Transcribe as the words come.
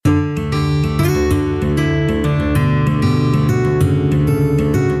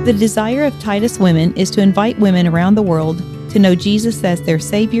The desire of Titus Women is to invite women around the world to know Jesus as their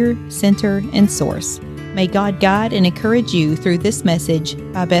Savior, Center, and Source. May God guide and encourage you through this message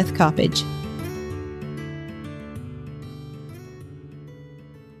by Beth Coppage.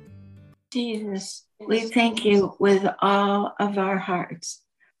 Jesus, we thank you with all of our hearts.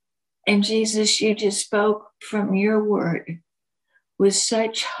 And Jesus, you just spoke from your word with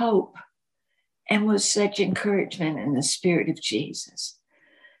such hope and with such encouragement in the Spirit of Jesus.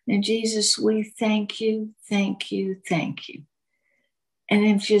 And Jesus, we thank you, thank you, thank you. And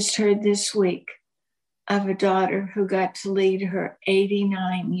I've just heard this week of a daughter who got to lead her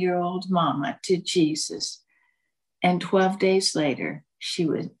 89-year-old mama to Jesus. And 12 days later, she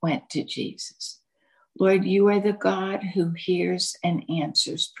went to Jesus. Lord, you are the God who hears and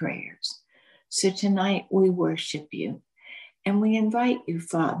answers prayers. So tonight we worship you and we invite you,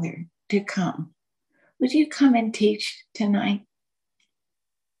 Father, to come. Would you come and teach tonight?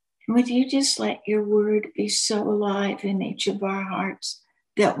 And would you just let your word be so alive in each of our hearts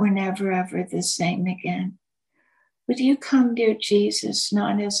that we're never, ever the same again? Would you come, dear Jesus,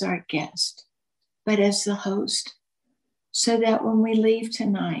 not as our guest, but as the host, so that when we leave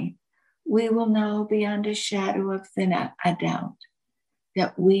tonight, we will know beyond a shadow of a doubt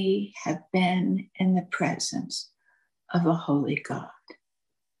that we have been in the presence of a holy God.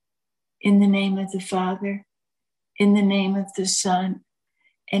 In the name of the Father, in the name of the Son,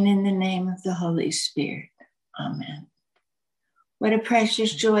 and in the name of the Holy Spirit. Amen. What a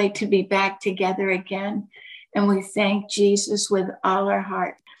precious joy to be back together again. And we thank Jesus with all our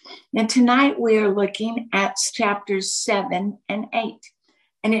heart. And tonight we are looking at chapters 7 and 8.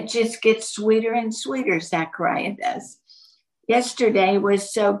 And it just gets sweeter and sweeter, Zechariah does. Yesterday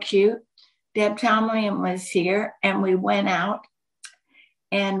was so cute. Deb Tomlin was here and we went out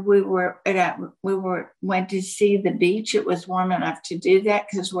and we went to see the beach. It was warm enough to do that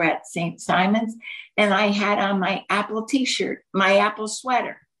because we're at St. Simon's. And I had on my Apple t-shirt, my Apple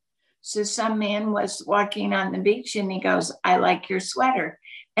sweater. So some man was walking on the beach and he goes, "I like your sweater."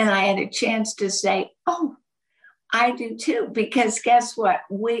 And I had a chance to say, "Oh, I do too," because guess what?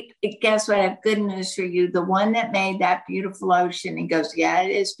 I have good news for you. The one that made that beautiful ocean, he goes, "Yeah,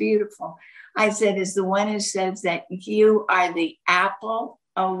 it is beautiful." I said, "Is the one who says that you are the apple."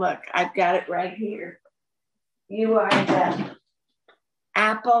 Oh, look, I've got it right here. You are the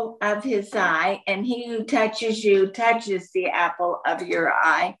apple of his eye, and he who touches you touches the apple of your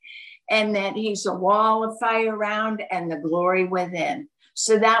eye, and that he's a wall of fire around and the glory within.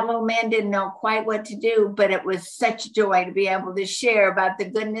 So that little man didn't know quite what to do, but it was such joy to be able to share about the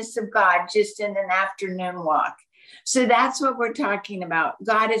goodness of God just in an afternoon walk. So that's what we're talking about.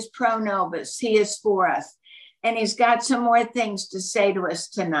 God is pro nobis. He is for us. And he's got some more things to say to us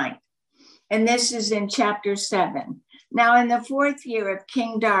tonight. And this is in chapter 7. Now, in the 4th year of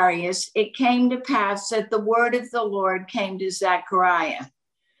King Darius, it came to pass that the word of the Lord came to Zechariah.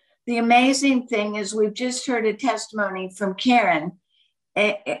 The amazing thing is we've just heard a testimony from Karen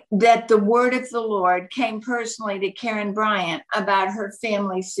that the word of the Lord came personally to Karen Bryant about her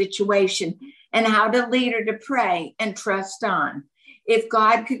family situation and how to lead her to pray and trust on. If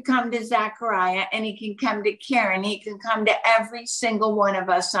God could come to Zechariah and he can come to Karen, he can come to every single one of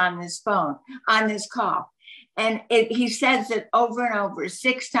us on this phone, on this call. And he says it over and over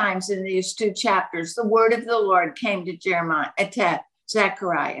 6 times in these 2 chapters. The word of the Lord came to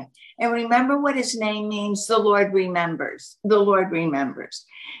Zechariah. And remember what his name means? The Lord remembers. The Lord remembers.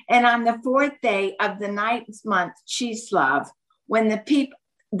 And on the 4th day of the 9th month, Chislev, when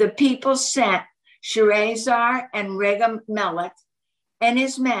the people sent Sherezer and Regem-Melech and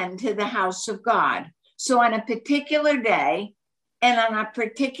his men to the house of God. So on a particular day and on a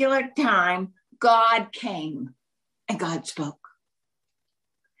particular time, God came and God spoke.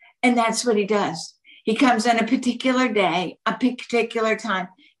 And that's what he does. He comes on a particular day, a particular time,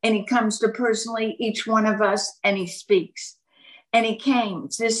 and he comes to personally each one of us and he speaks. And he came.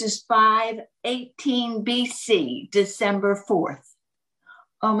 This is 518 BC, December 4th.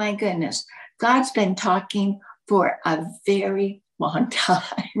 Oh my goodness. God's been talking for a very long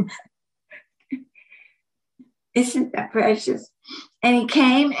time. Isn't that precious? And he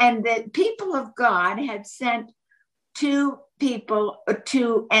came, and the people of God had sent 2 people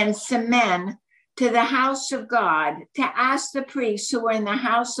and some men to the house of God to ask the priests who were in the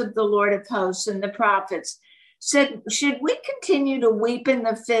house of the Lord of hosts and the prophets, said, "Should we continue to weep in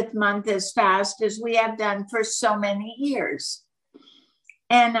the 5th month as fast as we have done for so many years?"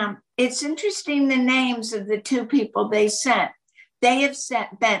 And it's interesting the names of the 2 people they sent. They have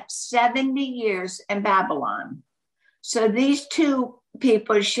spent 70 years in Babylon. So these 2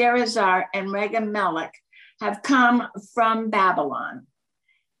 people, Sherezer and Regem-Melech, have come from Babylon.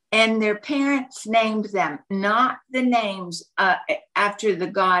 And their parents named them, not the names after the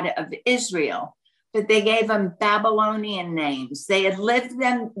God of Israel, but they gave them Babylonian names. They had lived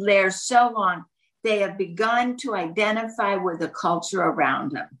them there so long, they have begun to identify with the culture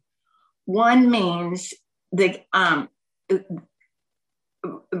around them. One means protect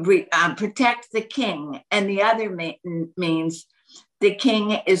the king, and the other means the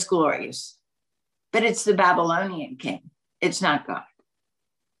king is glorious. But it's the Babylonian king. It's not God.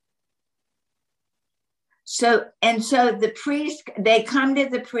 So the priest, they come to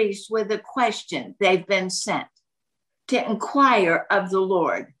the priest with a question. They've been sent to inquire of the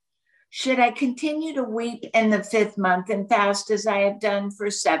Lord. Should I continue to weep in the 5th month and fast as I have done for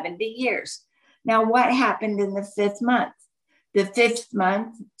 70 years? Now, what happened in the 5th month? The 5th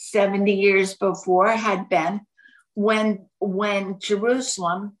month, 70 years before, had been when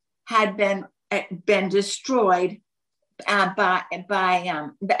Jerusalem had been destroyed attacked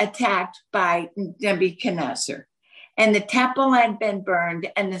by Nebuchadnezzar, and the temple had been burned,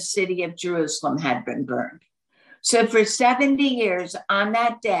 and the city of Jerusalem had been burned. So for 70 years, on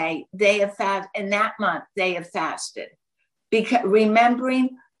that day, they have fasted. In that month, they have fasted, because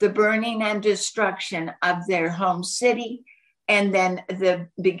remembering the burning and destruction of their home city, and then the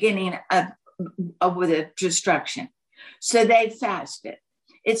beginning of the destruction. So they fasted.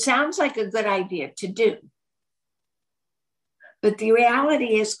 It sounds like a good idea to do. But the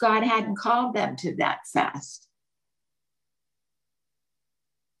reality is God hadn't called them to that fast.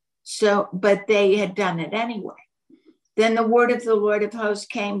 But they had done it anyway. Then the word of the Lord of hosts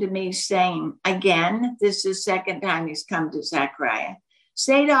came to me saying, again, this is the second time he's come to Zechariah,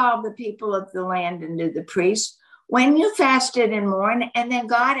 say to all the people of the land and to the priests, when you fasted and mourned, and then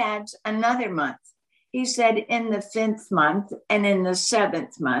God adds another month. He said in the 5th month and in the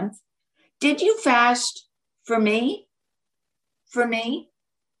 7th month, did you fast for me? For me?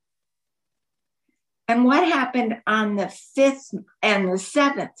 And what happened on the 5th and the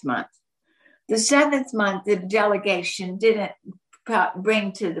 7th month? The 7th month, the delegation didn't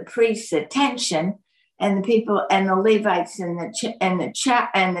bring to the priest's attention and the people and the Levites in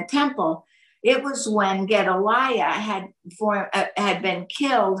the temple. It was when Gedaliah had been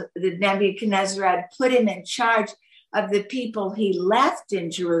killed. The Nebuchadnezzar had put him in charge of the people he left in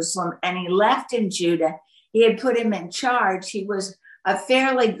Jerusalem and he left in Judah. He had put him in charge. He was a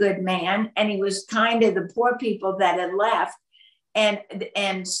fairly good man, and he was kind of the poor people that had left.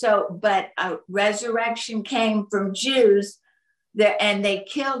 But a resurrection came from Jews, and they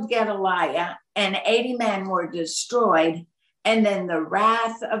killed Gedaliah, and 80 men were destroyed. And then the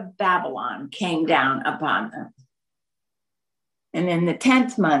wrath of Babylon came down upon them. And in the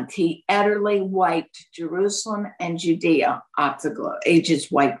 10th month, he utterly wiped Jerusalem and Judea off the globe. He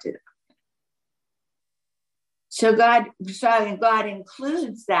just wiped it. So God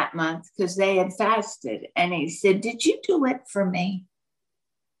includes that month because they had fasted. And he said, did you do it for me?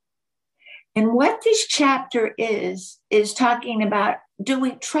 And what this chapter is talking about, do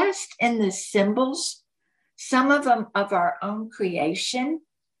we trust in the symbols, some of them of our own creation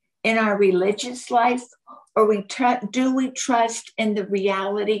in our religious life, or do we trust in the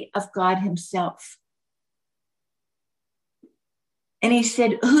reality of God himself? And he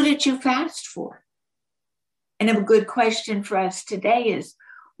said, who did you fast for? And a good question for us today is,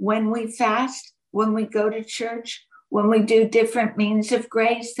 when we fast, when we go to church, when we do different means of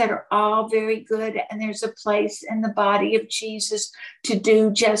grace that are all very good, and there's a place in the body of Jesus to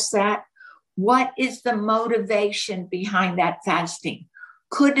do just that, what is the motivation behind that fasting?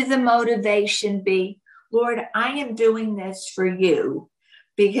 Could the motivation be, Lord, I am doing this for you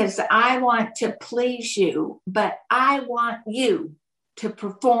because I want to please you, but I want you to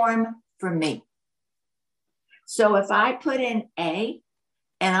perform for me. So if I put in A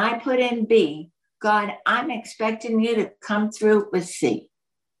and I put in B, God, I'm expecting you to come through with C.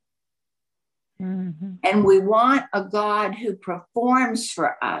 Mm-hmm. And we want a God who performs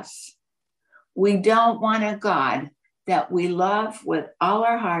for us. We don't want a God that we love with all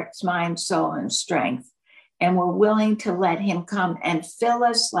our hearts, mind, soul, and strength. And we're willing to let him come and fill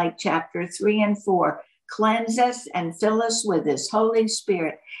us like chapter 3 and 4, cleanse us and fill us with his Holy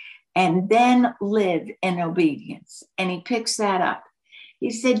Spirit, and then live in obedience. And he picks that up. He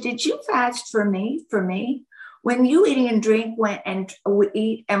said, did you fast for me? For me? When you eat and drink and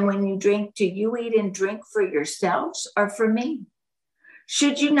when you drink, do you eat and drink for yourselves or for me?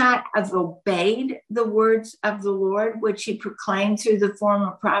 Should you not have obeyed the words of the Lord, which he proclaimed through the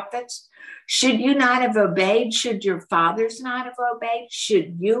former prophets? Should you not have obeyed? Should your fathers not have obeyed?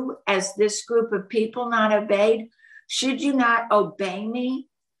 Should you, as this group of people, not obeyed? Should you not obey me?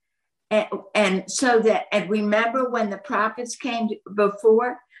 And remember when the prophets came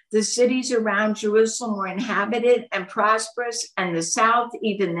before, The cities around Jerusalem were inhabited and prosperous, and the south,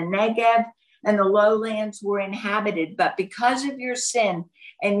 even the Negev and the lowlands were inhabited. But because of your sin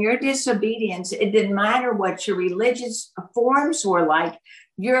and your disobedience, it didn't matter what your religious forms were like,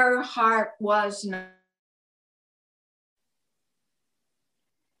 your heart was not.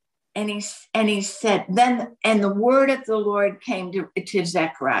 And he said, then, and the word of the Lord came to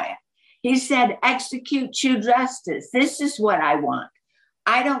Zechariah. He said, execute you justice. This is what I want.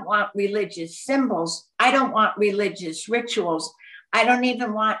 I don't want religious symbols. I don't want religious rituals. I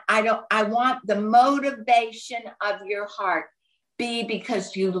want the motivation of your heart be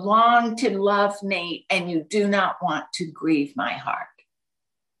because you long to love me and you do not want to grieve my heart.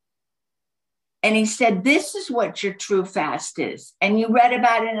 And he said, this is what your true fast is. And you read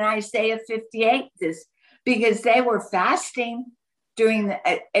about it in Isaiah 58, this, because they were fasting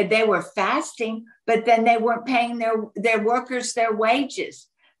but then they weren't paying their workers their wages.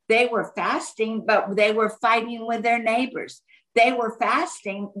 They were fasting, but they were fighting with their neighbors. They were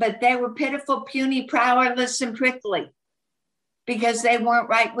fasting, but they were pitiful, puny, powerless, and prickly because they weren't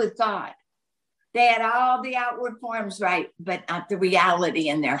right with God. They had all the outward forms right, but not the reality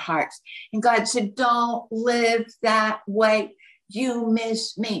in their hearts. And God said, don't live that way. You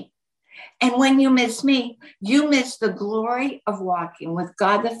miss me. And when you miss me, you miss the glory of walking with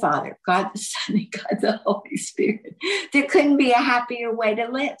God the Father, God the Son, and God the Holy Spirit. There couldn't be a happier way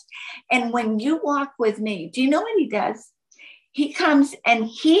to live. And when you walk with me, do you know what he does? He comes and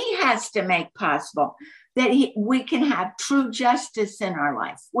he has to make possible that we can have true justice in our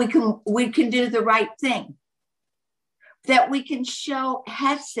life. We can do the right thing. That we can show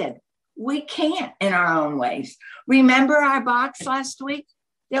hesed. We can't in our own ways. Remember our box last week?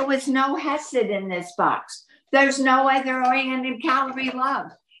 There was no hesed in this box. There's no other-oriented Calvary love.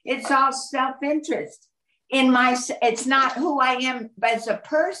 It's all self-interest. It's not who I am as a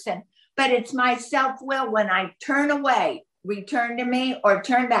person, but it's my self-will. When I turn away, return to me or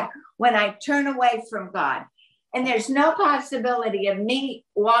turn back. When I turn away from God, and there's no possibility of me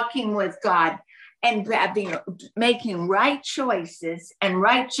walking with God and making right choices and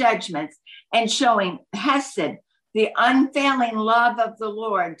right judgments and showing hesed, the unfailing love of the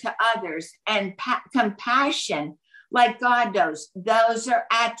Lord to others, and compassion like God does. Those are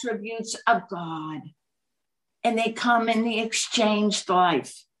attributes of God. And they come in the exchanged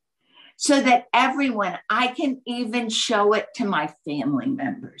life so that I can even show it to my family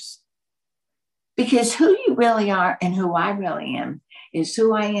members. Because who you really are and who I really am is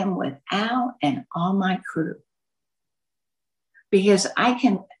who I am with Al and all my crew. Because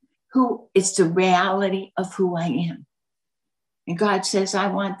it's the reality of who I am. And God says, I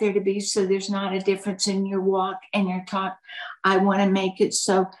want there to be so there's not a difference in your walk and your talk. I want to make it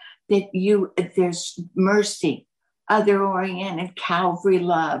so that there's mercy, other-oriented Calvary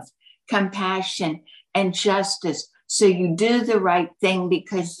love, compassion, and justice. So you do the right thing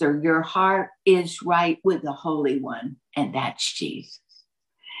because your heart is right with the Holy One, and that's Jesus.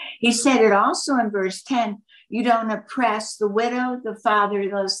 He said it also in verse 10, you don't oppress the widow, the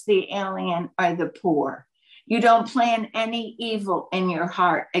fatherless, the alien, or the poor. You don't plan any evil in your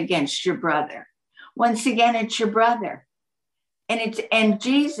heart against your brother. Once again, it's your brother. And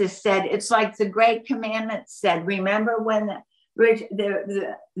Jesus said, it's like the great commandment said. Remember when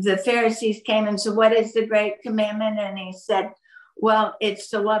the Pharisees came and said, what is the great commandment? And he said, well, it's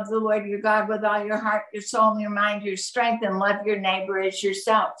to love the Lord your God with all your heart, your soul, your mind, your strength, and love your neighbor as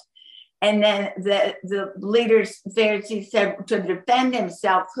yourself. And then the leaders, Pharisees said, to defend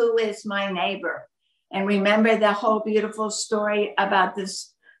himself, who is my neighbor? And remember the whole beautiful story about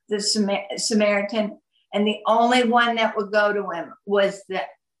the Samaritan, and the only one that would go to him was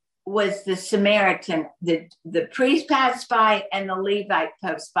the Samaritan. The priest passed by and the Levite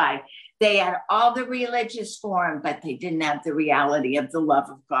passed by. They had all the religious form, but they didn't have the reality of the love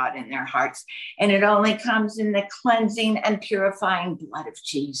of God in their hearts. And it only comes in the cleansing and purifying blood of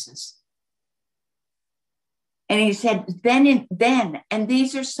Jesus. And he said, then, and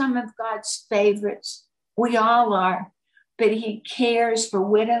these are some of God's favorites. We all are, but he cares for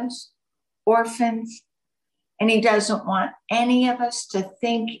widows, orphans, and he doesn't want any of us to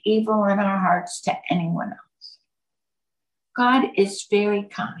think evil in our hearts to anyone else. God is very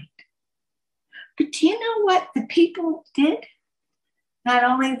kind. But do you know what the people did? Not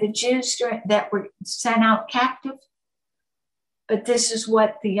only the Jews that were sent out captive, but this is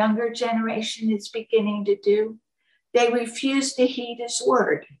what the younger generation is beginning to do. They refused to heed his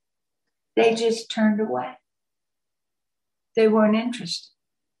word. They just turned away. They weren't interested.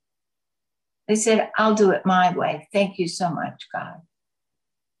 They said, I'll do it my way. Thank you so much, God.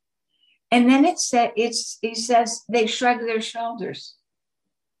 And then he says they shrug their shoulders.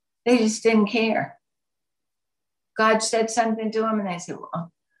 They just didn't care. God said something to them and they said,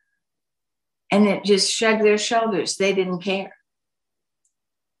 well, and it just shrugged their shoulders. They didn't care.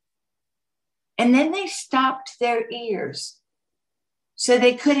 And then they stopped their ears. So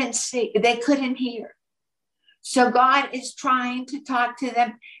they couldn't see, they couldn't hear. So God is trying to talk to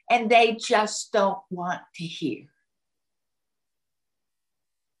them and they just don't want to hear.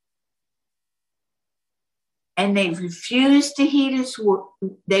 And they refused to heed his word.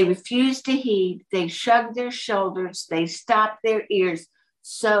 They refused to heed. They shrugged their shoulders. They stopped their ears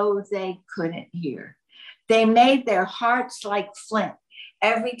so they couldn't hear. They made their hearts like flint.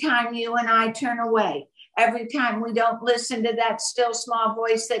 Every time you and I turn away, every time we don't listen to that still small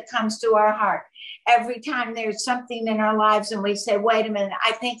voice that comes to our heart, every time there's something in our lives and we say, wait a minute,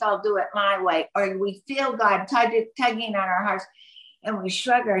 I think I'll do it my way, or we feel God tugging on our hearts and we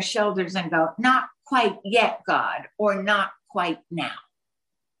shrug our shoulders and go, not quite yet, God, or not quite now.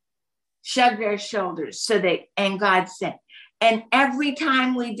 Shrug their shoulders and God said, and every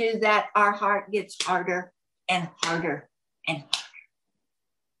time we do that, our heart gets harder and harder and harder.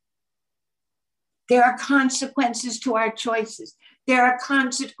 There are consequences to our choices. There are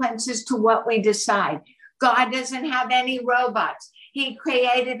consequences to what we decide. God doesn't have any robots. He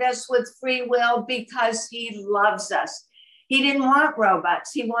created us with free will because he loves us. He didn't want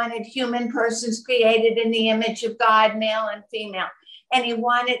robots. He wanted human persons created in the image of God, male and female. And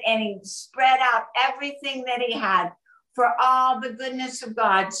he spread out everything that he had for all the goodness of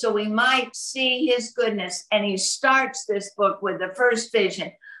God so we might see his goodness. And he starts this book with the first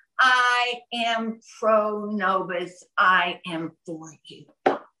vision. I am pro nobis. I am for you.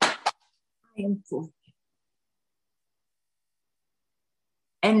 I am for you.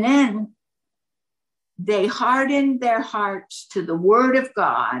 And then they hardened their hearts to the word of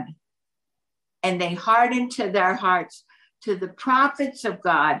God, and they hardened to their hearts to the prophets of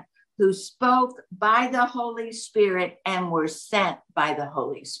God who spoke by the Holy Spirit and were sent by the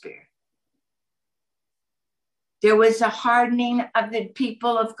Holy Spirit. There was a hardening of the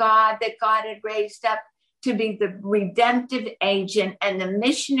people of God that God had raised up to be the redemptive agent and the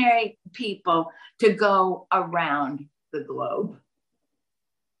missionary people to go around the globe.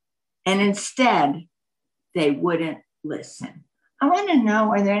 And instead, they wouldn't listen. I want to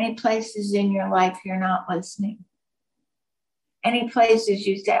know, are there any places in your life you're not listening? Any places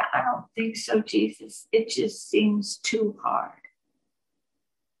you say, I don't think so, Jesus. It just seems too hard.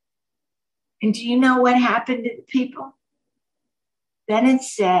 And do you know what happened to the people? Then it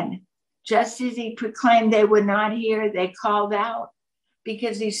said, just as he proclaimed they would not hear, they called out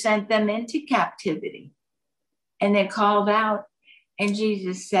because he sent them into captivity. And they called out, and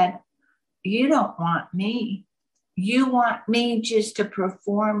Jesus said, you don't want me. You want me just to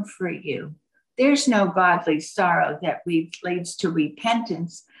perform for you. There's no godly sorrow that leads to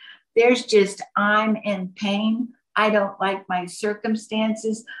repentance. There's just, I'm in pain. I don't like my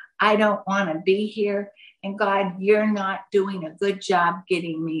circumstances. I don't want to be here. And God, you're not doing a good job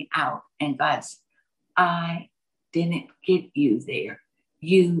getting me out. And God said, I didn't get you there.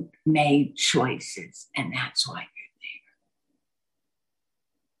 You made choices, and that's why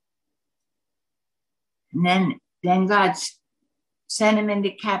you're there. And then God sent him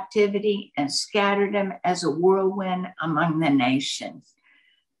into captivity and scattered him as a whirlwind among the nations.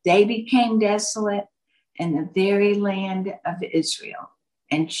 They became desolate, and the very land of Israel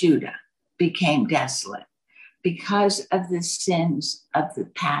and Judah became desolate because of the sins of the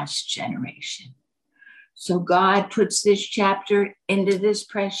past generation. So God puts this chapter into this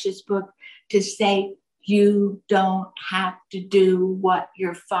precious book to say, you don't have to do what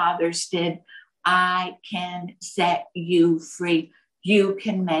your fathers did. I can set you free. You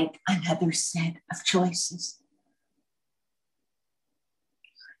can make another set of choices.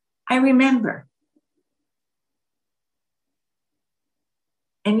 I remember,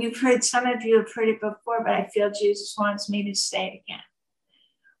 and some of you have heard it before, but I feel Jesus wants me to say it again.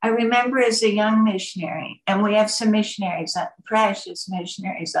 I remember as a young missionary, and we have some missionaries, precious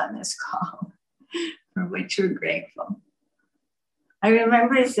missionaries on this call, for which we're grateful. I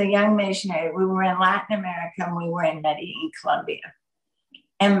remember as a young missionary, we were in Latin America and we were in Medellin, Colombia.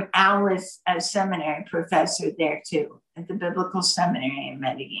 And Al was a seminary professor there too, at the Biblical Seminary in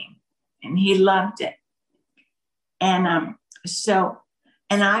Medellin. And he loved it. And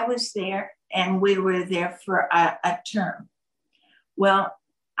and I was there, and we were there for a term. Well,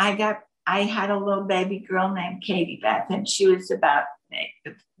 I had a little baby girl named Katie Beth, and she was about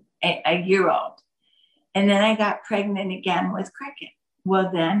a year old. And then I got pregnant again with Cricket. Well,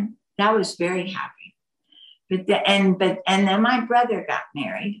 then that was very happy. But then my brother got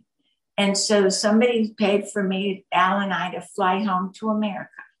married. And so somebody paid for me, Al and I, to fly home to America.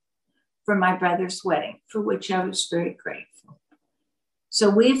 for my brother's wedding, for which I was very grateful. So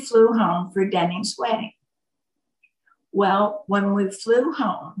we flew home for Denny's wedding. Well, when we flew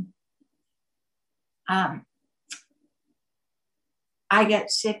home, I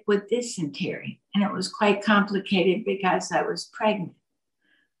got sick with dysentery, and it was quite complicated because I was pregnant.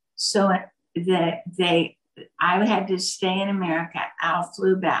 So I had to stay in America. Al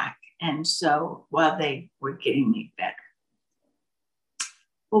flew back, and so while they were getting me better.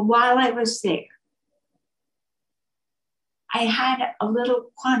 Well, while I was there, I had a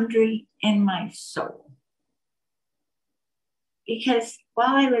little quandary in my soul. Because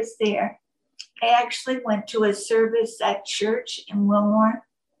while I was there, I actually went to a service at church in Wilmore,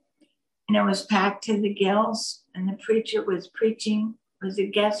 and it was packed to the gills, and the preacher was preaching, was a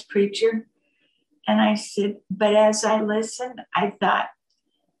guest preacher. And I said, but as I listened, I thought,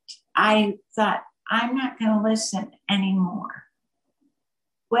 I'm not going to listen anymore.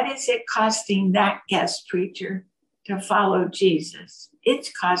 What is it costing that guest preacher to follow Jesus?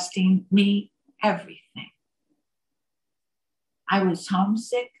 It's costing me everything. I was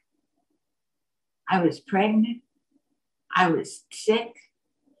homesick. I was pregnant. I was sick.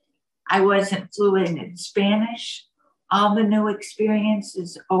 I wasn't fluent in Spanish. All the new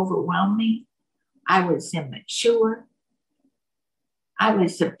experiences overwhelmed me. I was immature. I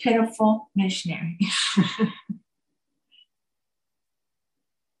was a pitiful missionary.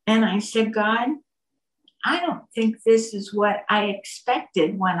 And I said, God, I don't think this is what I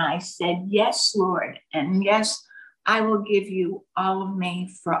expected when I said, yes, Lord, and yes, I will give you all of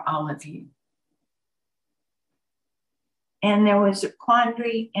me for all of you. And there was a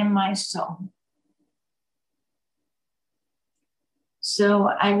quandary in my soul. So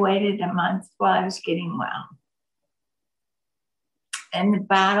I waited a month while I was getting well. And the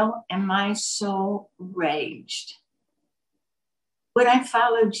battle in my soul raged. Would I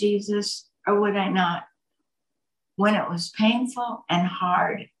follow Jesus or would I not? When it was painful and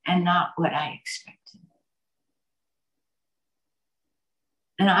hard and not what I expected.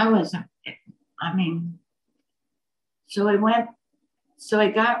 And so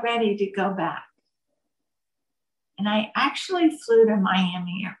I got ready to go back. And I actually flew to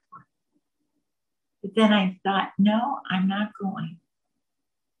Miami Airport. But then I thought, no, I'm not going.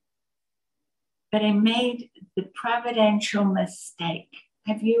 But I made the providential mistake.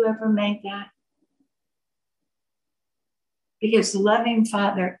 Have you ever made that? Because the loving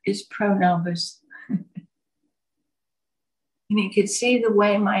Father is pro nobis. And he could see the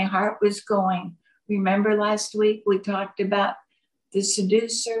way my heart was going. Remember last week we talked about the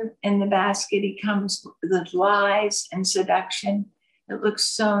seducer in the basket. He comes with lies and seduction. It looks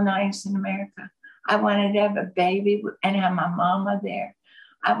so nice in America. I wanted to have a baby and have my mama there.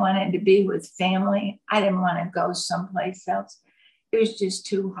 I wanted to be with family. I didn't want to go someplace else. It was just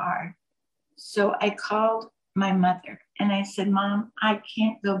too hard. So I called my mother and I said, Mom, I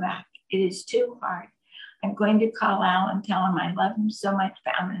can't go back. It is too hard. I'm going to call Al and tell him I love him so much,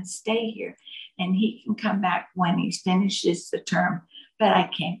 but I'm going to stay here and he can come back when he finishes the term, but I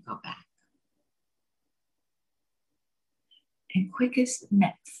can't go back. And quick as the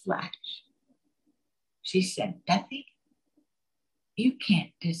net flash, she said, Bethy, you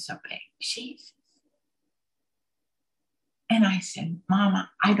can't disobey Jesus. And I said,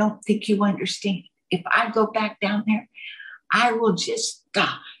 Mama, I don't think you understand. If I go back down there, I will just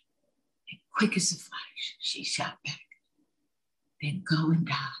die. And quick as a flash, she shot back. Then go and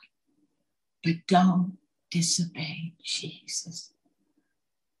die. But don't disobey Jesus.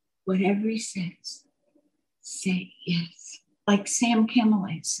 Whatever he says, say yes. Like Sam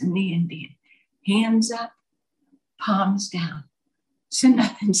Kimmelays in the Indian. Hands up, palms down. So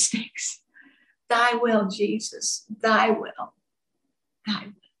nothing sticks. Thy will, Jesus, thy will, thy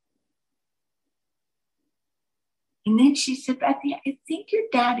will. And then she said, Bethy, I think your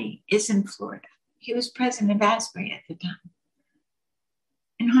daddy is in Florida. He was president of Asbury at the time.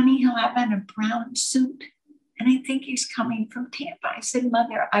 And honey, he'll have on a brown suit. And I think he's coming from Tampa. I said,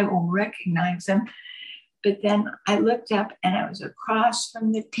 Mother, I will recognize him. But then I looked up and I was across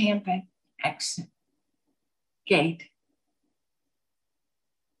from the Tampa exit gate.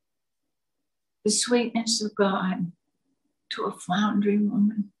 The sweetness of God to a floundering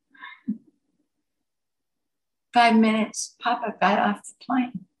woman. 5 minutes, Papa got off the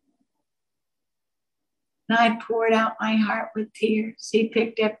plane. And I poured out my heart with tears. He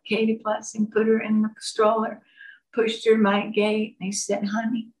picked up Katie Blessing, put her in the stroller, pushed her to my gate, and he said,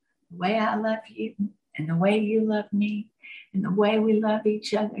 honey, the way I love you and the way you love me and the way we love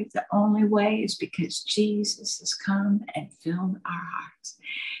each other, the only way is because Jesus has come and filled our hearts.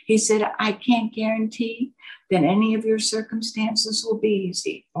 He said, I can't guarantee that any of your circumstances will be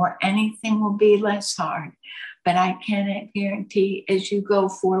easy or anything will be less hard. But I cannot guarantee as you go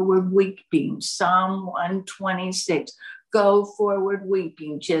forward weeping, Psalm 126, go forward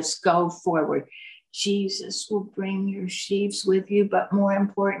weeping, just go forward. Jesus will bring your sheaves with you, but more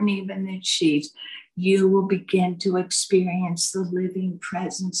important even than sheaves, you will begin to experience the living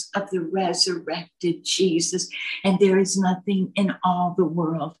presence of the resurrected Jesus. And there is nothing in all the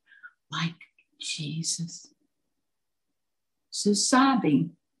world like Jesus. So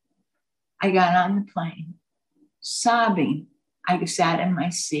sobbing, I got on the plane. Sobbing, I sat in my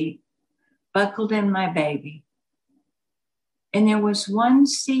seat, buckled in my baby. And there was one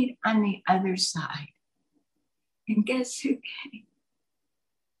seat on the other side. And guess who came?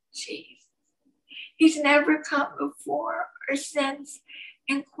 Jesus. He's never come before or since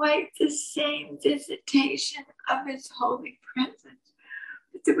in quite the same visitation of his holy presence.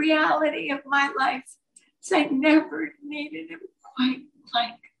 But the reality of my life is I never needed him quite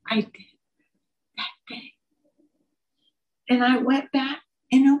like I did that day. And I went back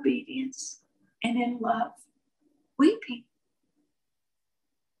in obedience and in love, weeping.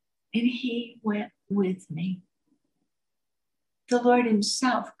 And he went with me. The Lord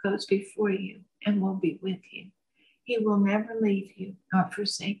himself goes before you and will be with you. He will never leave you nor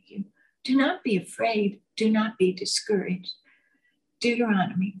forsake you. Do not be afraid. Do not be discouraged.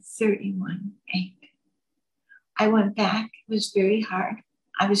 Deuteronomy 31:8. I went back. It was very hard.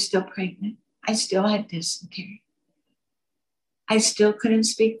 I was still pregnant. I still had dysentery. I still couldn't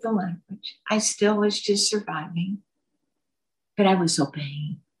speak the language. I still was just surviving, but I was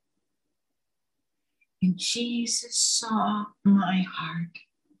obeying. And Jesus saw my heart.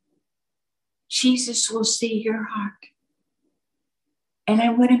 Jesus will see your heart. And I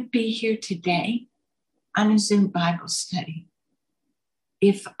wouldn't be here today on a Zoom Bible study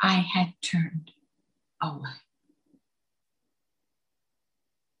if I had turned away.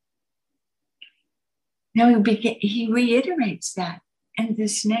 Now he reiterates that in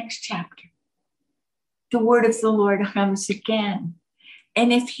this next chapter. The word of the Lord comes again.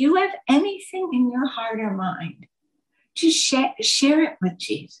 And if you have anything in your heart or mind, just share it with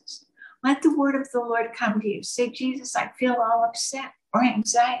Jesus. Let the word of the Lord come to you. Say, Jesus, I feel all upset or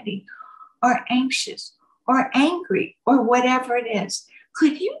anxiety or anxious or angry or whatever it is.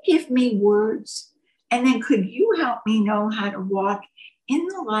 Could you give me words? And then could you help me know how to walk in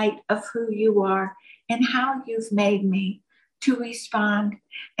the light of who you are and how you've made me to respond?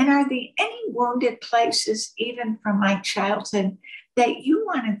 And are there any wounded places, even from my childhood, that you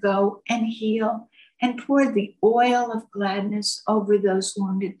want to go and heal and pour the oil of gladness over those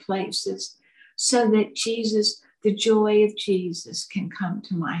wounded places so that Jesus, the joy of Jesus, can come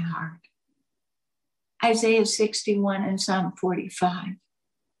to my heart? Isaiah 61 and Psalm 45.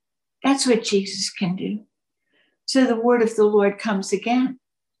 That's what Jesus can do. So the word of the Lord comes again.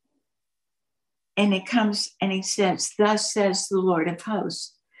 And it comes and he says, thus says the Lord of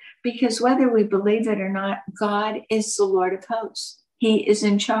hosts. Because whether we believe it or not, God is the Lord of hosts. He is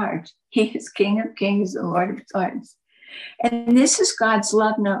in charge. He is King of kings and Lord of lords. And this is God's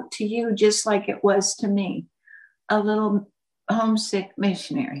love note to you, just like it was to me, a little homesick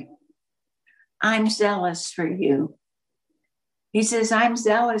missionary. I'm zealous for you. He says, I'm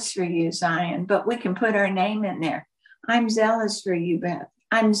zealous for you, Zion, but we can put our name in there. I'm zealous for you, Beth.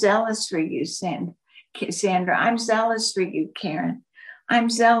 I'm zealous for you, Sandra. I'm zealous for you, Karen. I'm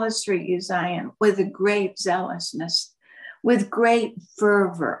zealous for you, Zion, with a great zealousness. With great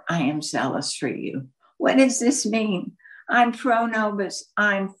fervor, I am zealous for you. What does this mean? I'm pro nobis.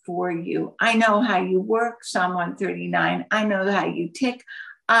 I'm for you. I know how you work, Psalm 139. I know how you tick.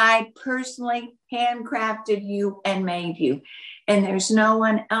 I personally handcrafted you and made you. And there's no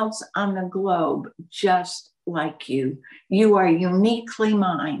one else on the globe just like you. You are uniquely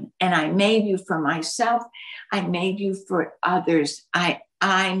mine. And I made you for myself. I made you for others. I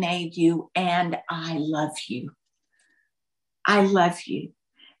made you and I love you. I love you.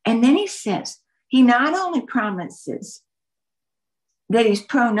 And then he says, he not only promises that he's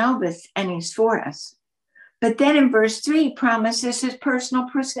pro nobis and he's for us, but then in verse 3, he promises his personal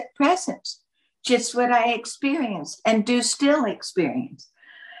presence, just what I experienced and do still experience.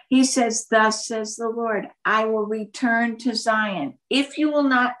 He says, thus says the Lord, I will return to Zion if you will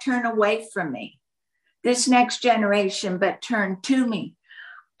not turn away from me, this next generation, but turn to me.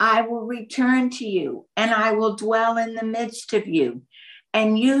 I will return to you and I will dwell in the midst of you.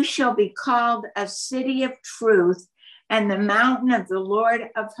 And you shall be called a city of truth and the mountain of the Lord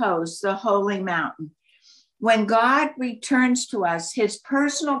of hosts, the holy mountain. When God returns to us his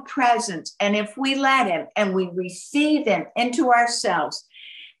personal presence, and if we let him and we receive him into ourselves,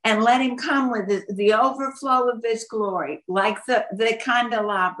 and let him come with the overflow of his glory, like the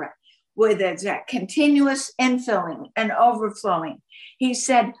candelabra, with that continuous infilling and overflowing. He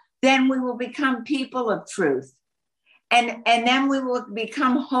said, then we will become people of truth. And then we will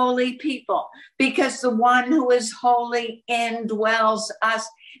become holy people, because the one who is holy indwells us,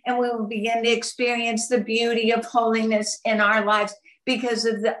 and we will begin to experience the beauty of holiness in our lives because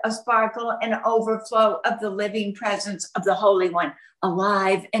of the sparkle and overflow of the living presence of the Holy One,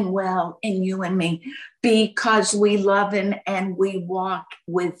 alive and well in you and me, because we love him and we walk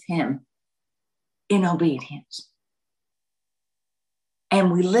with him in obedience. And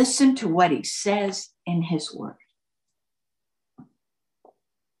we listen to what he says in his word.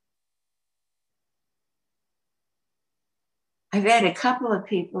 I've had a couple of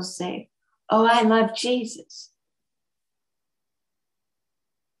people say, oh, I love Jesus.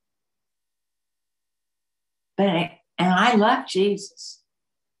 And I love Jesus,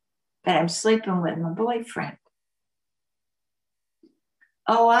 but I'm sleeping with my boyfriend.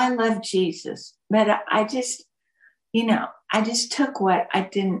 Oh, I love Jesus, but I just took what I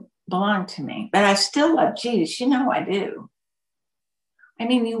didn't belong to me, but I still love Jesus. You know I do. I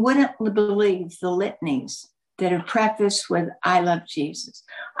mean, you wouldn't believe the litanies that are prefaced with, I love Jesus.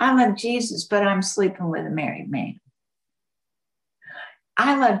 I love Jesus, but I'm sleeping with a married man.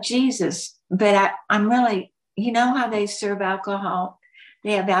 I love Jesus, but I'm really, you know how they serve alcohol?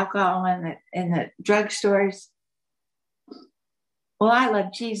 They have alcohol in the drugstores. Well, I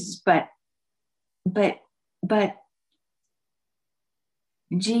love Jesus, but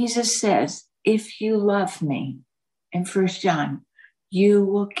Jesus says, if you love me, in 1 John, you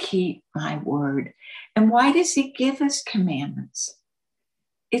will keep my word. And why does he give us commandments?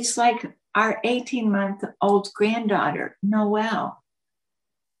 It's like our 18-month-old granddaughter, Noelle,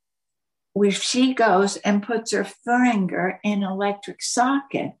 where she goes and puts her finger in an electric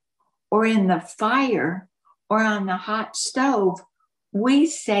socket or in the fire or on the hot stove. We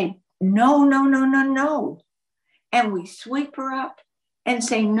say, no, no, no, no, no. And we sweep her up and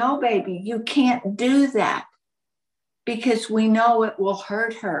say, no, baby, you can't do that, because we know it will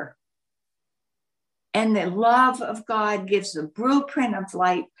hurt her. And the love of God gives the blueprint of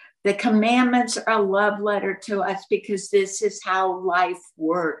life. The commandments are a love letter to us, because this is how life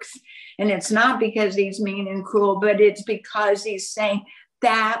works. And it's not because he's mean and cruel, but it's because he's saying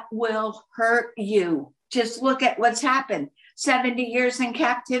that will hurt you. Just look at what's happened. 70 years in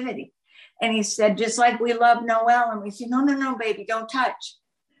captivity. And he said, just like we love Noelle, and we say, no, no, no, baby, don't touch.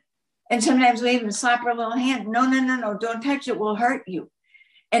 And sometimes we even slap her little hand. No, no, no, no, don't touch it. Will hurt you.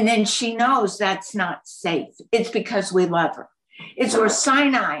 And then she knows that's not safe. It's because we love her. It's where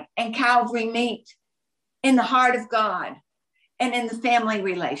Sinai and Calvary meet, in the heart of God and in the family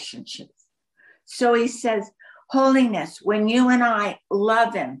relationships. So he says, holiness, when you and I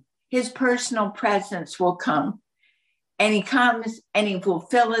love him, his personal presence will come. And he comes and he will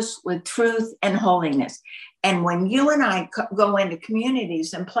fill us with truth and holiness. And when you and I go into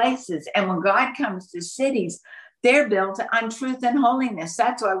communities and places, and when God comes to cities, they're built on truth and holiness.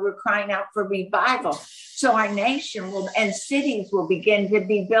 That's why we're crying out for revival. So our nation will and cities will begin to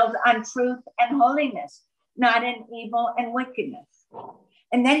be built on truth and holiness, not in evil and wickedness.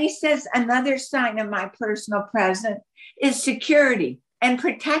 And then he says, another sign of my personal presence is security and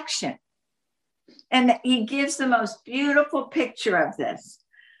protection. And he gives the most beautiful picture of this.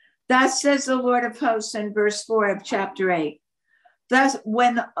 Thus says the Lord of hosts in verse 4 of chapter 8. Thus,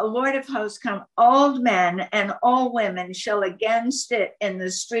 when the Lord of hosts come, old men and old women shall again sit in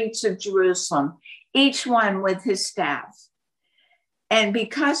the streets of Jerusalem, each one with his staff. And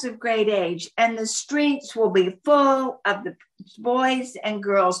because of great age, and the streets will be full of the boys and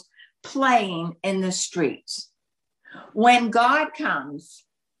girls playing in the streets. When God comes,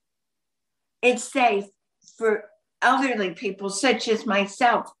 it's safe for elderly people such as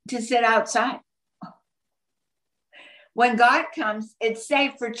myself to sit outside. When God comes, it's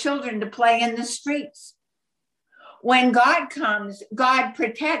safe for children to play in the streets. When God comes, God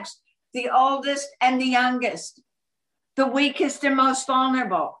protects the oldest and the youngest, the weakest and most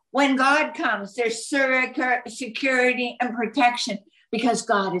vulnerable. When God comes, there's security and protection, because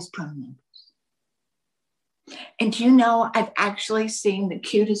God is permanent. And you know, I've actually seen the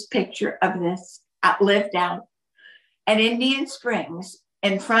cutest picture of this lived out at Indian Springs,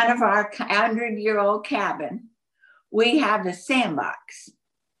 in front of our 100-year-old cabin. We have a sandbox,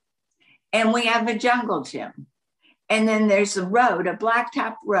 and we have a jungle gym. And then there's a road, a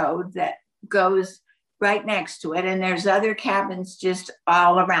blacktop road that goes right next to it. And there's other cabins just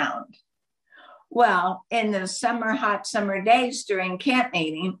all around. Well, in the hot summer days during camp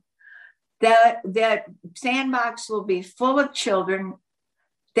meeting, the sandbox will be full of children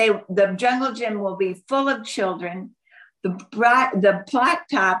The jungle gym will be full of children. The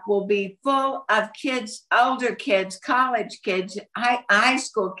blacktop will be full of kids, older kids, college kids, high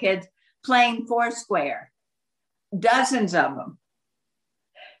school kids playing Foursquare, dozens of them.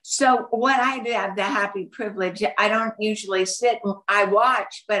 So what I have the happy privilege, I don't usually sit and I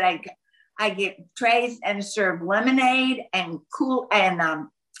watch, but I get trays and serve lemonade and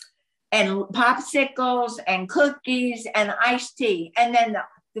and popsicles and cookies and iced tea. And then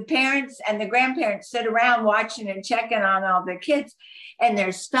the parents and the grandparents sit around watching and checking on all the kids, and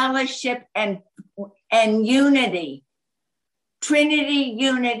there's fellowship and unity, Trinity,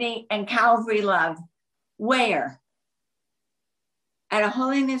 unity, and Calvary love. Where? At a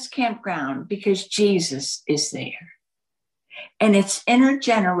holiness campground, because Jesus is there. And it's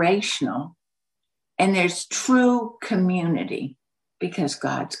intergenerational, and there's true community because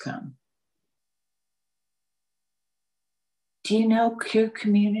God's come. Do you know pure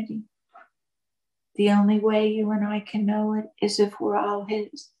community? The only way you and I can know it is if we're all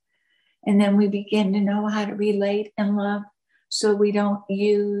His. And then we begin to know how to relate and love so we don't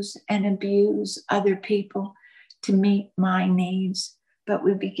use and abuse other people to meet my needs. But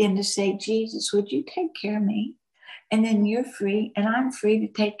we begin to say, Jesus, would you take care of me? And then you're free and I'm free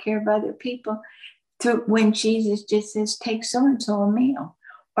to take care of other people. When Jesus just says, take so-and-so a meal,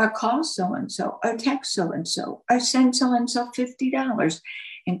 or call so-and-so, or text so-and-so, or send so-and-so $50.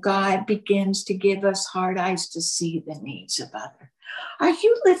 And God begins to give us hard eyes to see the needs of others. Are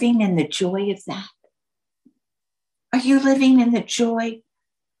you living in the joy of that? Are you living in the joy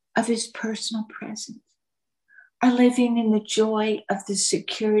of His personal presence? Are living in the joy of the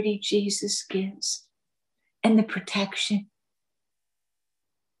security Jesus gives and the protection?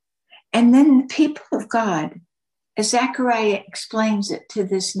 And then the people of God, as Zechariah explains it to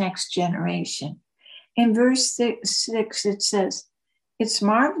this next generation, in verse 6 it says, it's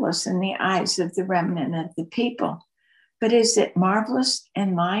marvelous in the eyes of the remnant of the people, but is it marvelous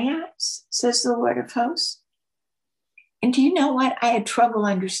in my eyes, says the Lord of hosts? And do you know what? I had trouble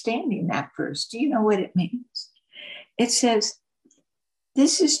understanding that verse. Do you know what it means? It says,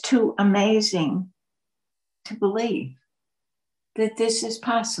 this is too amazing to believe that this is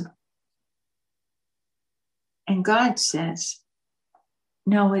possible. And God says,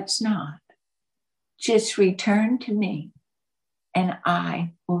 no, it's not. Just return to me and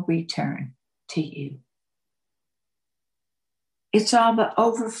I will return to you. It's all the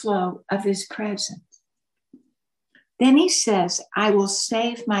overflow of His presence. Then He says, I will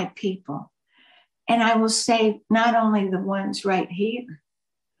save my people. And I will save not only the ones right here,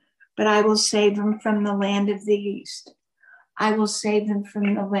 but I will save them from the land of the east. I will save them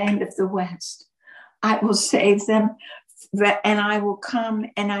from the land of the west. I will save them, and I will come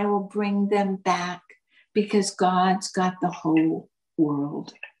and I will bring them back because God's got the whole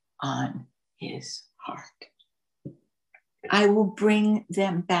world on His heart. I will bring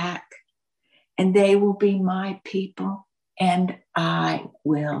them back, and they will be my people, and I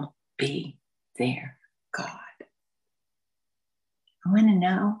will be their God. I want to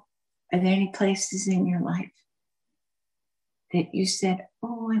know, are there any places in your life that you said,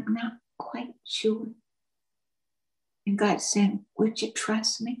 oh, I'm not quite sure? And God's saying, would you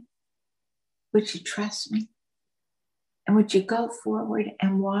trust me? Would you trust me? And would you go forward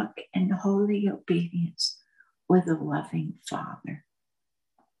and walk in holy obedience with a loving Father?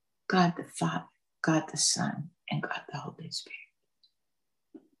 God the Father, God the Son, and God the Holy Spirit.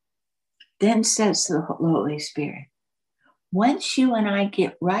 Then says the Holy Spirit, once you and I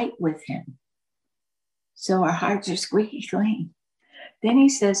get right with Him, so our hearts are squeaky clean, then He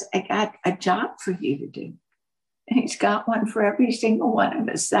says, I got a job for you to do. And He's got one for every single one of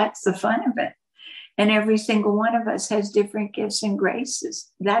us. That's the fun of it. And every single one of us has different gifts and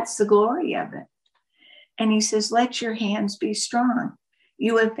graces. That's the glory of it. And He says, let your hands be strong.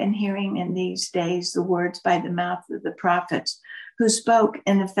 You have been hearing in these days the words by the mouth of the prophets who spoke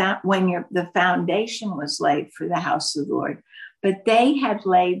when the foundation was laid for the house of the Lord. But they had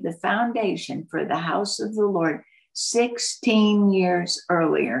laid the foundation for the house of the Lord 16 years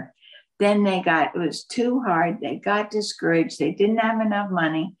earlier. Then it was too hard. They got discouraged. They didn't have enough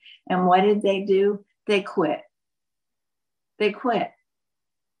money. And what did they do? They quit. They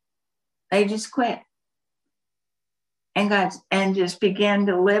just quit. And just began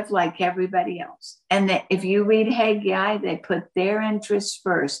to live like everybody else. And that if you read Haggai, they put their interests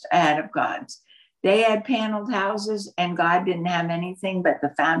first ahead of God's. They had paneled houses and God didn't have anything but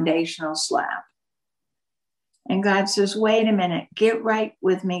the foundational slab. And God says, wait a minute, get right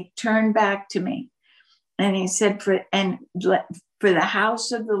with me, turn back to me. And He said, for the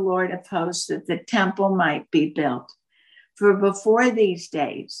house of the Lord of hosts, that the temple might be built. For before these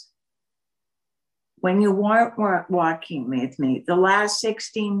days, when you weren't walking with me, the last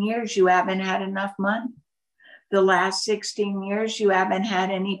 16 years, you haven't had enough money. The last 16 years, you haven't had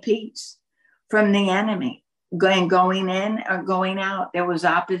any peace from the enemy, going in or going out. There was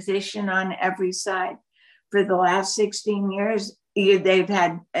opposition on every side. For the last 16 years,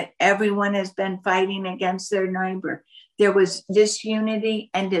 everyone has been fighting against their neighbor. There was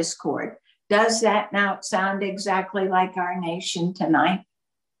disunity and discord. Does that now sound exactly like our nation tonight?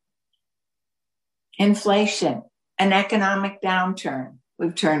 Inflation, an economic downturn.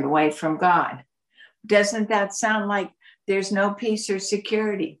 We've turned away from God. Doesn't that sound like there's no peace or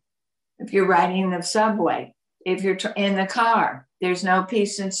security? If you're riding the subway, if you're in the car, there's no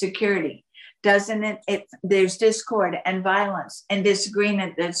peace and security. Doesn't it? There's discord and violence and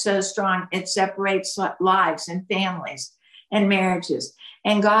disagreement that's so strong, it separates lives and families and marriages.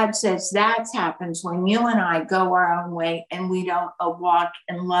 And God says that happens when you and I go our own way and we don't walk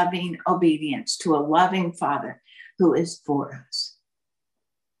in loving obedience to a loving Father who is for us.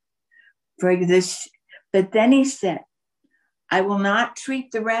 For this, but then he said, I will not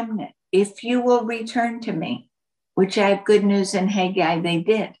treat the remnant if you will return to me, which I have good news in Haggai, they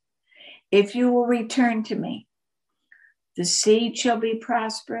did. If you will return to me, the seed shall be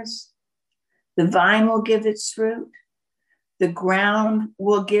prosperous, the vine will give its fruit, the ground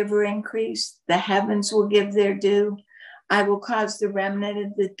will give her increase, the heavens will give their due. I will cause the remnant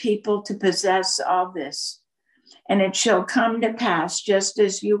of the people to possess all this. And it shall come to pass, just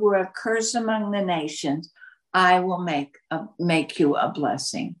as you were a curse among the nations, I will make you a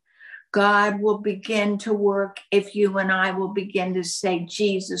blessing. God will begin to work if you and I will begin to say,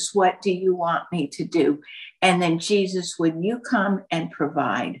 Jesus, what do you want me to do? And then, Jesus, would you come and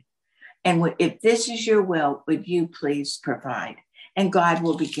provide? And if this is your will, would you please provide? And God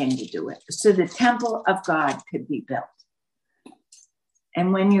will begin to do it. So the temple of God could be built.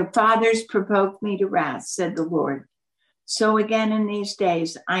 And when your fathers provoked me to wrath, said the Lord, so again in these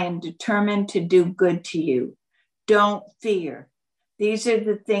days, I am determined to do good to you. Don't fear. These are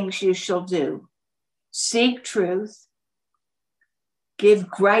the things you shall do. Seek truth, give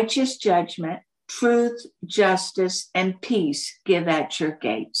righteous judgment, truth, justice, and peace give at your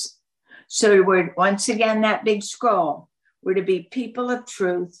gates. So we're, once again, that big scroll, we're to be people of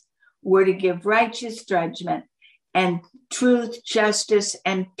truth, we're to give righteous judgment, and truth, justice,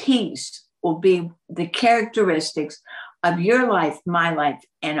 and peace will be the characteristics of your life, my life,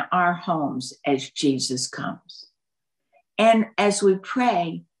 and our homes as Jesus comes. And as we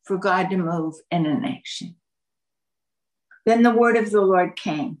pray for God to move in a nation. Then the word of the Lord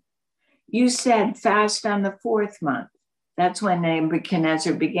came. You said fast on the 4th month. That's when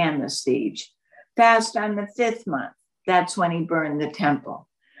Nebuchadnezzar began the siege. Fast on the 5th month. That's when he burned the temple.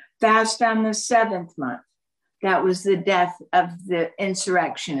 Fast on the 7th month. That was the death of the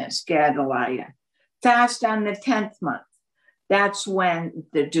insurrectionist, Gedaliah. Fast on the 10th month. That's when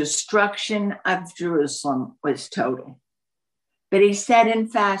the destruction of Jerusalem was total. But he said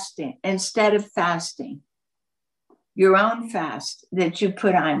instead of fasting, your own fast that you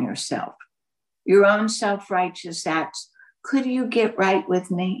put on yourself, your own self-righteous acts, could you get right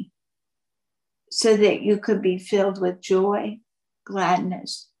with me so that you could be filled with joy,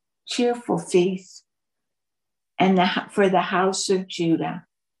 gladness, cheerful feast, and for the house of Judah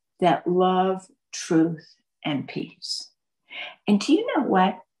that love, truth, and peace. And do you know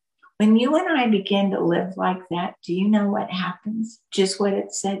what? When you and I begin to live like that, do you know what happens? Just what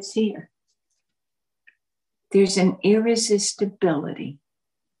it says here. There's an irresistibility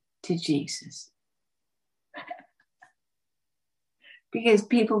to Jesus. Because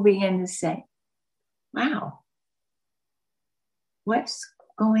people begin to say, wow, what's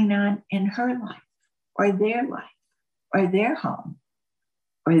going on in her life or their home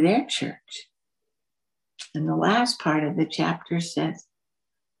or their church? And the last part of the chapter says,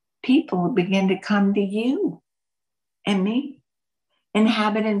 people will begin to come to you and me,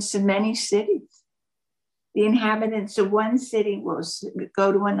 inhabitants of many cities. The inhabitants of one city will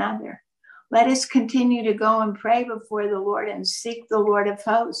go to another. Let us continue to go and pray before the Lord and seek the Lord of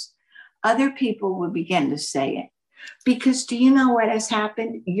hosts. Other people will begin to say it. Because do you know what has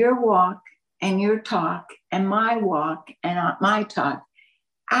happened? Your walk and your talk and my walk and my talk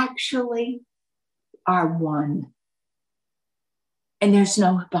actually are one. And there's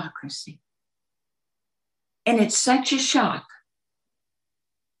no hypocrisy. And it's such a shock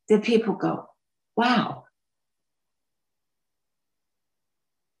that people go, wow.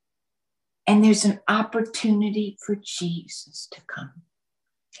 And there's an opportunity for Jesus to come.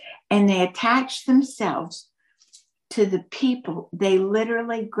 And they attach themselves to the people. They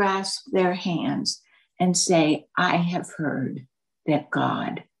literally grasp their hands and say, I have heard that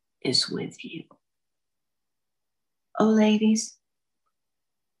God is with you. Oh, ladies,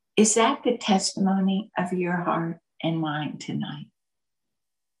 is that the testimony of your heart and mine tonight?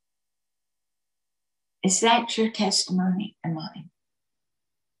 Is that your testimony and mine?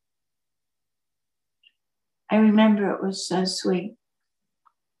 I remember it was so sweet.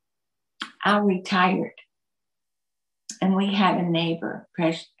 Al retired, and we had a neighbor,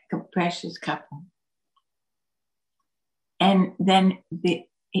 precious couple. And then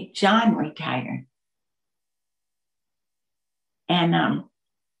John retired. And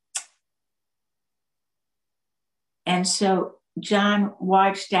so John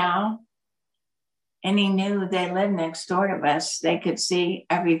watched Al, and he knew they lived next door to us. They could see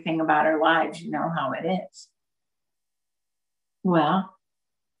everything about our lives. You know how it is. Well,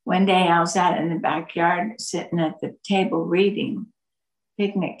 one day I was out in the backyard sitting at the table reading,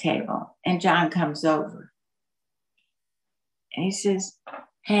 picnic table, and John comes over. And he says,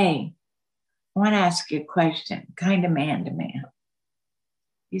 hey, I want to ask you a question, kind of man to man.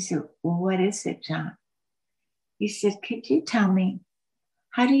 He said, well, what is it, John? He said, could you tell me,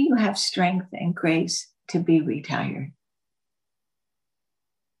 how do you have strength and grace to be retired?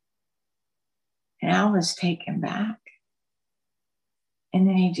 And I was taken back. And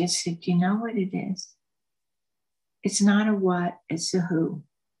then he just said, you know what it is? It's not a what, it's a who.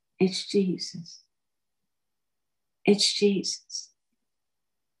 It's Jesus. It's Jesus.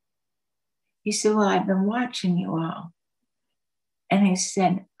 He said, well, I've been watching you all. And he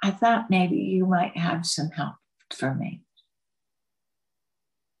said, I thought maybe you might have some help for me.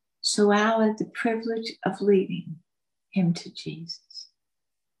 So Al had the privilege of leading him to Jesus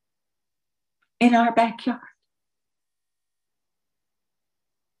in our backyard.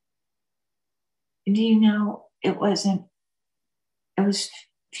 Do you know, it was a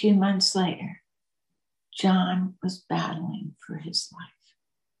few months later, John was battling for his life.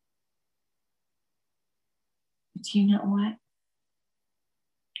 But you know what?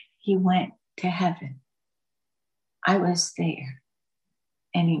 He went to heaven. I was there.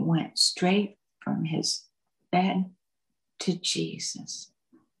 And he went straight from his bed to Jesus.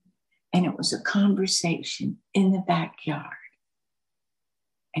 And it was a conversation in the backyard.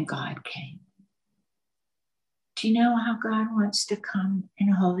 And God came. Do you know how God wants to come in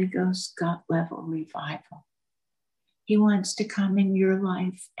a Holy Ghost God level revival? He wants to come in your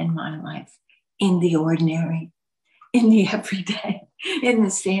life and my life, in the ordinary, in the everyday, in the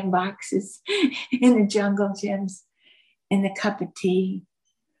sandboxes, in the jungle gyms, in the cup of tea.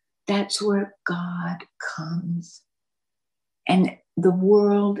 That's where God comes. And the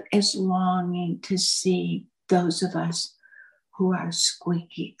world is longing to see those of us who are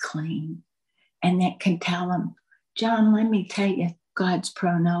squeaky clean and that can tell them, John, let me tell you, God's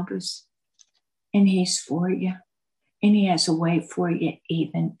pro nobis, and he's for you. And he has a way for you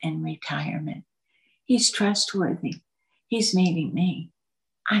even in retirement. He's trustworthy. He's meeting me.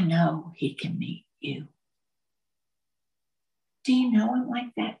 I know he can meet you. Do you know him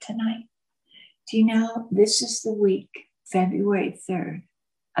like that tonight? Do you know this is the week, February 3rd,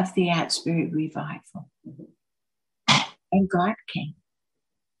 of the Asbury Revival? And God came.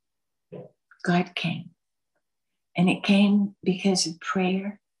 God came. And it came because of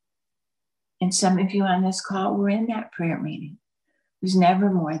prayer. And some of you on this call were in that prayer meeting. It was never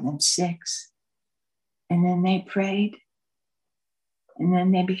more than 6. And then they prayed. And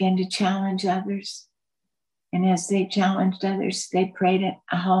then they began to challenge others. And as they challenged others, they prayed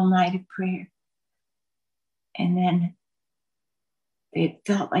a whole night of prayer. And then it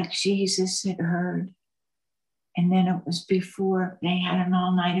felt like Jesus had heard. And then it was before, they had an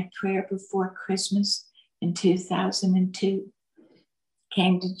all night of prayer before Christmas in 2002.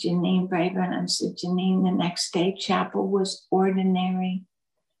 Came to Janine Braven and said, Janine, the next day chapel was ordinary.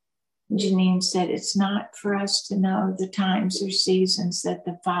 Janine said, it's not for us to know the times or seasons that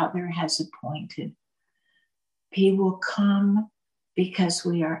the Father has appointed. He will come because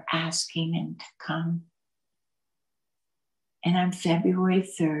we are asking him to come. And on February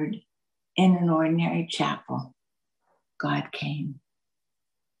 3rd, in an ordinary chapel, God came.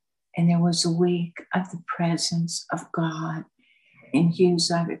 And there was a week of the presence of God in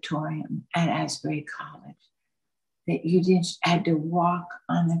Hughes Auditorium at Asbury College, that you just had to walk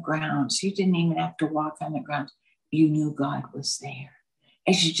on the grounds. You didn't even have to walk on the grounds. You knew God was there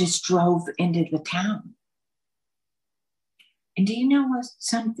as you just drove into the town. And do you know what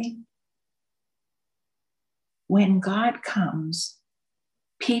something? When God comes,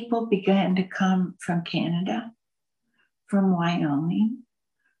 people began to come from Canada, from Wyoming,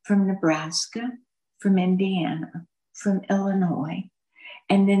 from Nebraska, from Indiana, from Illinois,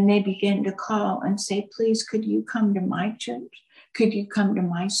 And then they begin to call and say, please, could you come to my church? Could you come to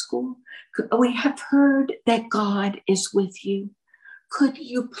my school? We have heard that God is with you. Could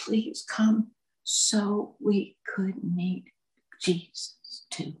you please come so we could meet Jesus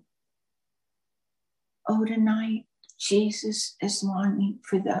too? Oh, tonight, Jesus is longing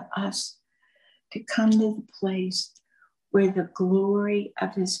for us to come to the place where the glory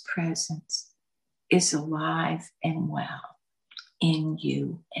of his presence is alive and well in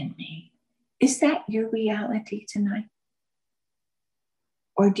you and me. Is that your reality tonight?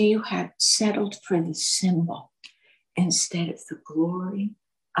 Or do you have settled for the symbol instead of the glory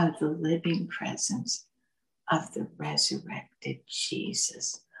of the living presence of the resurrected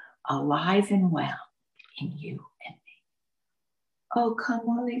Jesus, alive and well in you and me? Oh, come,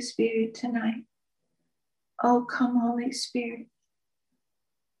 Holy Spirit, tonight. Oh, come, Holy Spirit.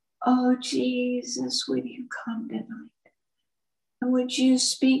 Oh, Jesus, would you come tonight? And would you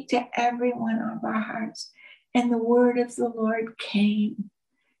speak to every one of our hearts? And the word of the Lord came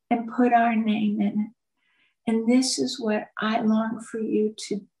and put our name in it. And this is what I long for you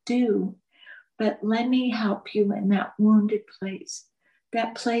to do. But let me help you in that wounded place,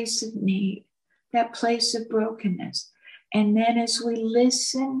 that place of need, that place of brokenness. And then as we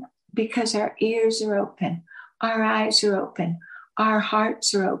listen, because our ears are open, our eyes are open, our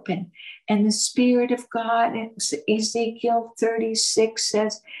hearts are open, and the Spirit of God, Ezekiel 36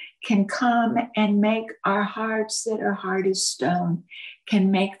 says, can come and make our hearts that are hard as stone,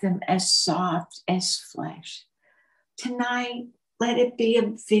 can make them as soft as flesh. Tonight, let it be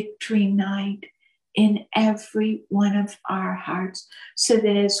a victory night in every one of our hearts, so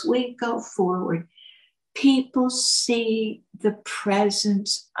that as we go forward, people see the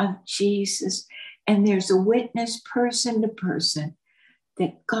presence of Jesus, and there's a witness person to person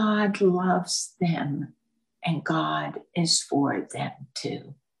that God loves them and God is for them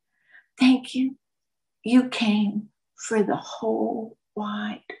too. Thank you. You came for the whole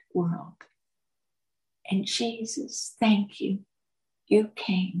wide world. And Jesus, thank you. You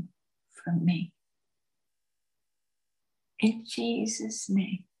came for me. In Jesus'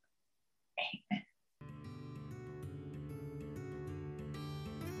 name, amen.